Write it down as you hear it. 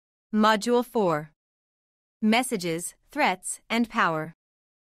Module 4. Messages, Threats, and Power.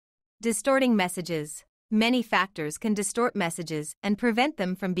 Distorting messages. Many factors can distort messages and prevent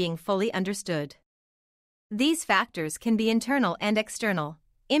them from being fully understood. These factors can be internal and external,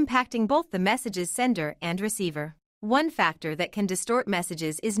 impacting both the message's sender and receiver. One factor that can distort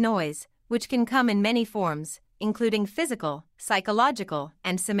messages is noise, which can come in many forms, including physical, psychological,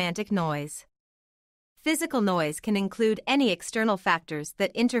 and semantic noise. Physical noise can include any external factors that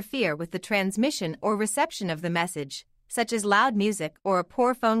interfere with the transmission or reception of the message, such as loud music or a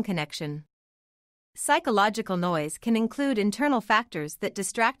poor phone connection. Psychological noise can include internal factors that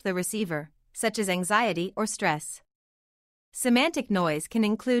distract the receiver, such as anxiety or stress. Semantic noise can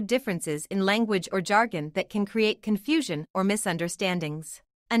include differences in language or jargon that can create confusion or misunderstandings.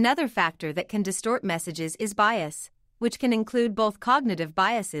 Another factor that can distort messages is bias, which can include both cognitive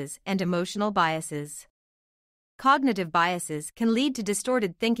biases and emotional biases. Cognitive biases can lead to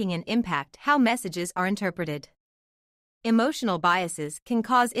distorted thinking and impact how messages are interpreted. Emotional biases can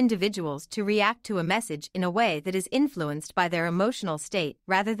cause individuals to react to a message in a way that is influenced by their emotional state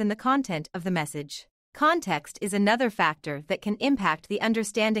rather than the content of the message. Context is another factor that can impact the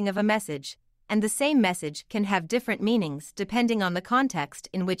understanding of a message, and the same message can have different meanings depending on the context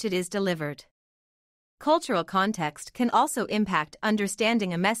in which it is delivered. Cultural context can also impact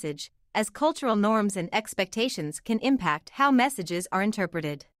understanding a message, as cultural norms and expectations can impact how messages are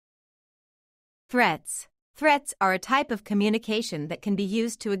interpreted. Threats. Threats are a type of communication that can be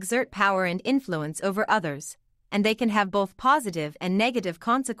used to exert power and influence over others, and they can have both positive and negative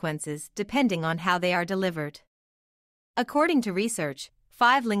consequences depending on how they are delivered. According to research,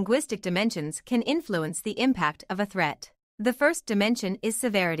 5 linguistic dimensions can influence the impact of a threat. The first dimension is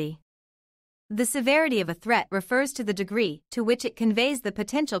severity. The severity of a threat refers to the degree to which it conveys the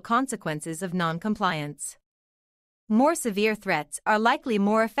potential consequences of non-compliance. More severe threats are likely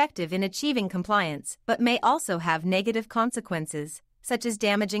more effective in achieving compliance but may also have negative consequences, such as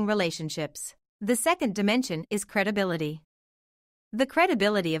damaging relationships. The second dimension is credibility. The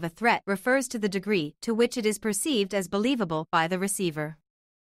credibility of a threat refers to the degree to which it is perceived as believable by the receiver.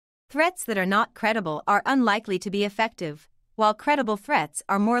 Threats that are not credible are unlikely to be effective, while credible threats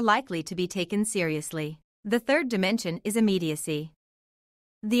are more likely to be taken seriously. The third dimension is immediacy.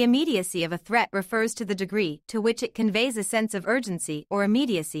 The immediacy of a threat refers to the degree to which it conveys a sense of urgency or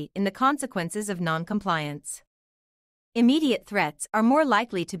immediacy in the consequences of non-compliance. Immediate threats are more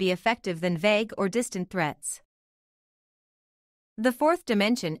likely to be effective than vague or distant threats. The fourth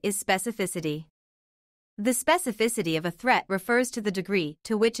dimension is specificity. The specificity of a threat refers to the degree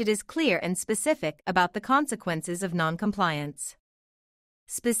to which it is clear and specific about the consequences of non-compliance.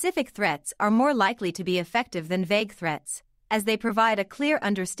 Specific threats are more likely to be effective than vague threats, as they provide a clear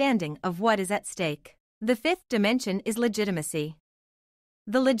understanding of what is at stake. The fifth dimension is legitimacy.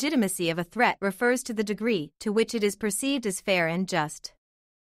 The legitimacy of a threat refers to the degree to which it is perceived as fair and just.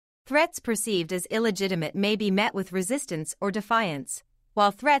 Threats perceived as illegitimate may be met with resistance or defiance,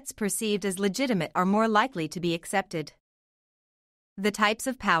 while threats perceived as legitimate are more likely to be accepted. The types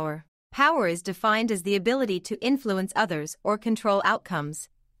of power. Power is defined as the ability to influence others or control outcomes,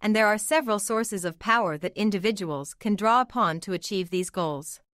 and there are several sources of power that individuals can draw upon to achieve these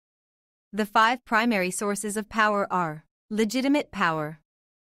goals. The 5 primary sources of power are: legitimate power.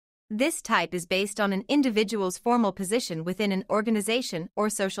 This type is based on an individual's formal position within an organization or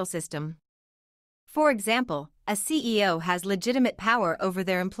social system. For example, a CEO has legitimate power over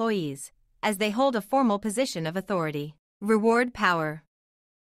their employees, as they hold a formal position of authority. Reward power.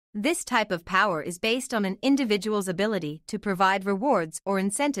 This type of power is based on an individual's ability to provide rewards or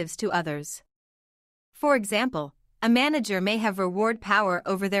incentives to others. For example, a manager may have reward power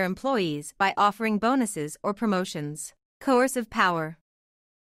over their employees by offering bonuses or promotions. Coercive power.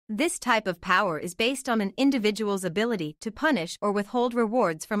 This type of power is based on an individual's ability to punish or withhold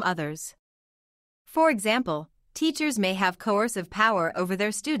rewards from others. For example, teachers may have coercive power over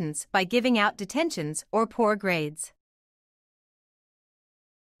their students by giving out detentions or poor grades.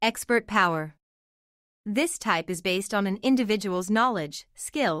 Expert power. This type is based on an individual's knowledge,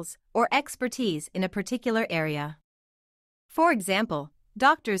 skills, or expertise in a particular area. For example,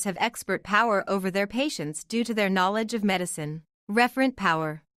 doctors have expert power over their patients due to their knowledge of medicine. Referent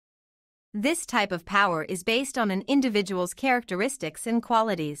power. This type of power is based on an individual's characteristics and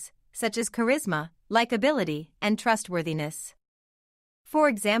qualities, such as charisma, likability, and trustworthiness. For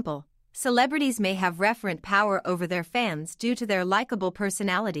example, celebrities may have referent power over their fans due to their likable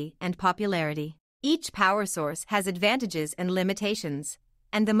personality and popularity. Each power source has advantages and limitations,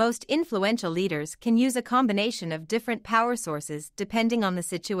 and the most influential leaders can use a combination of different power sources depending on the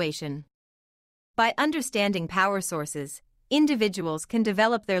situation. By understanding power sources, individuals can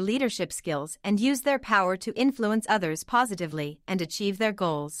develop their leadership skills and use their power to influence others positively and achieve their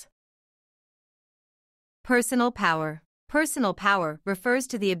goals. Personal power. Personal power refers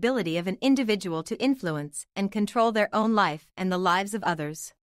to the ability of an individual to influence and control their own life and the lives of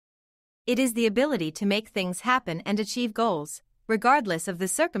others. It is the ability to make things happen and achieve goals, regardless of the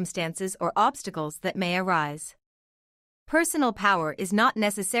circumstances or obstacles that may arise. Personal power is not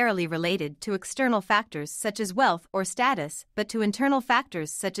necessarily related to external factors such as wealth or status, but to internal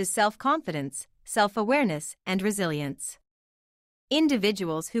factors such as self-confidence, self-awareness, and resilience.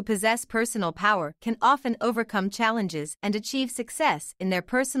 Individuals who possess personal power can often overcome challenges and achieve success in their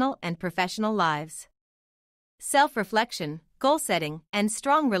personal and professional lives. Self-reflection, goal-setting, and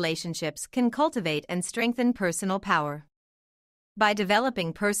strong relationships can cultivate and strengthen personal power. By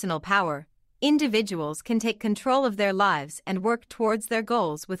developing personal power, individuals can take control of their lives and work towards their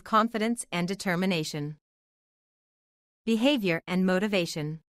goals with confidence and determination. Behavior and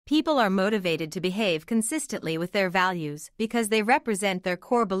motivation. People are motivated to behave consistently with their values because they represent their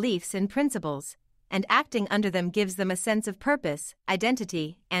core beliefs and principles, and acting under them gives them a sense of purpose,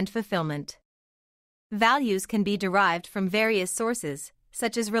 identity, and fulfillment. Values can be derived from various sources,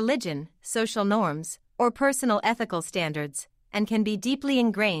 such as religion, social norms, or personal ethical standards, and can be deeply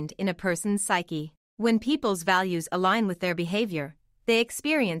ingrained in a person's psyche. When people's values align with their behavior, they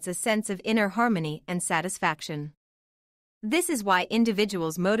experience a sense of inner harmony and satisfaction. This is why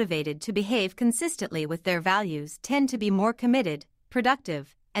individuals motivated to behave consistently with their values tend to be more committed,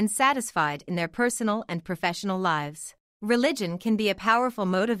 productive, and satisfied in their personal and professional lives. Religion can be a powerful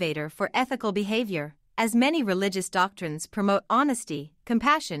motivator for ethical behavior, as many religious doctrines promote honesty,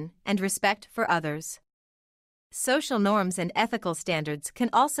 compassion, and respect for others. Social norms and ethical standards can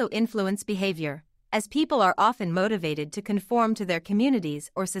also influence behavior, as people are often motivated to conform to their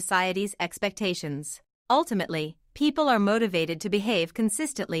community's or society's expectations. Ultimately, people are motivated to behave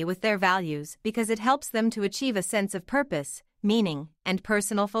consistently with their values because it helps them to achieve a sense of purpose, meaning, and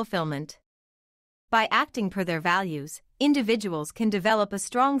personal fulfillment. By acting per their values, individuals can develop a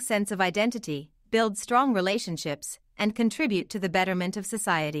strong sense of identity, build strong relationships, and contribute to the betterment of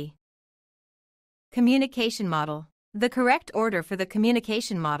society. Communication model. The correct order for the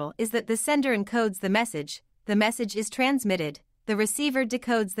communication model is that the sender encodes the message is transmitted, the receiver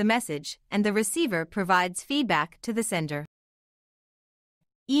decodes the message, and the receiver provides feedback to the sender.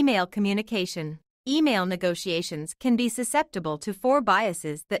 Email communication. Email negotiations can be susceptible to 4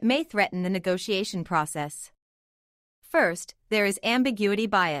 biases that may threaten the negotiation process. First, there is ambiguity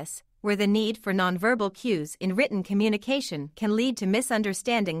bias, where the need for nonverbal cues in written communication can lead to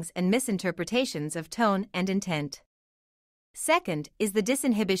misunderstandings and misinterpretations of tone and intent. Second is the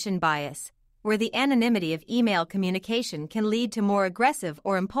disinhibition bias, where the anonymity of email communication can lead to more aggressive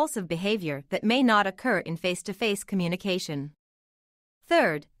or impulsive behavior that may not occur in face-to-face communication.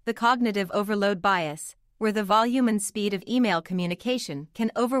 Third, the cognitive overload bias, where the volume and speed of email communication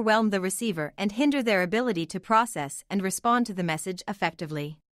can overwhelm the receiver and hinder their ability to process and respond to the message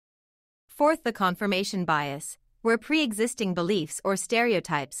effectively. Fourth, the confirmation bias, where pre-existing beliefs or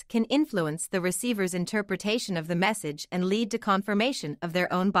stereotypes can influence the receiver's interpretation of the message and lead to confirmation of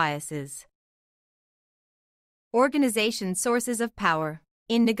their own biases. Organization sources of power.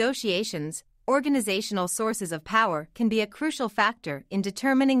 In negotiations, organizational sources of power can be a crucial factor in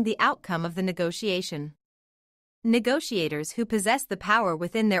determining the outcome of the negotiation. Negotiators who possess the power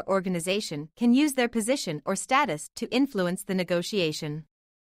within their organization can use their position or status to influence the negotiation.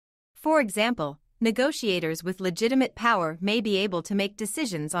 For example, negotiators with legitimate power may be able to make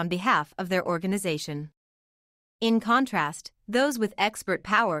decisions on behalf of their organization. In contrast, those with expert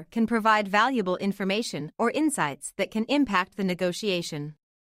power can provide valuable information or insights that can impact the negotiation.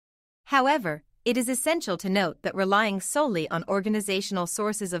 However, it is essential to note that relying solely on organizational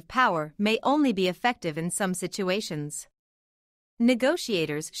sources of power may only be effective in some situations.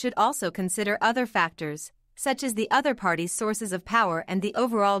 Negotiators should also consider other factors, such as the other party's sources of power and the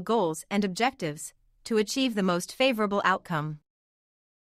overall goals and objectives, to achieve the most favorable outcome.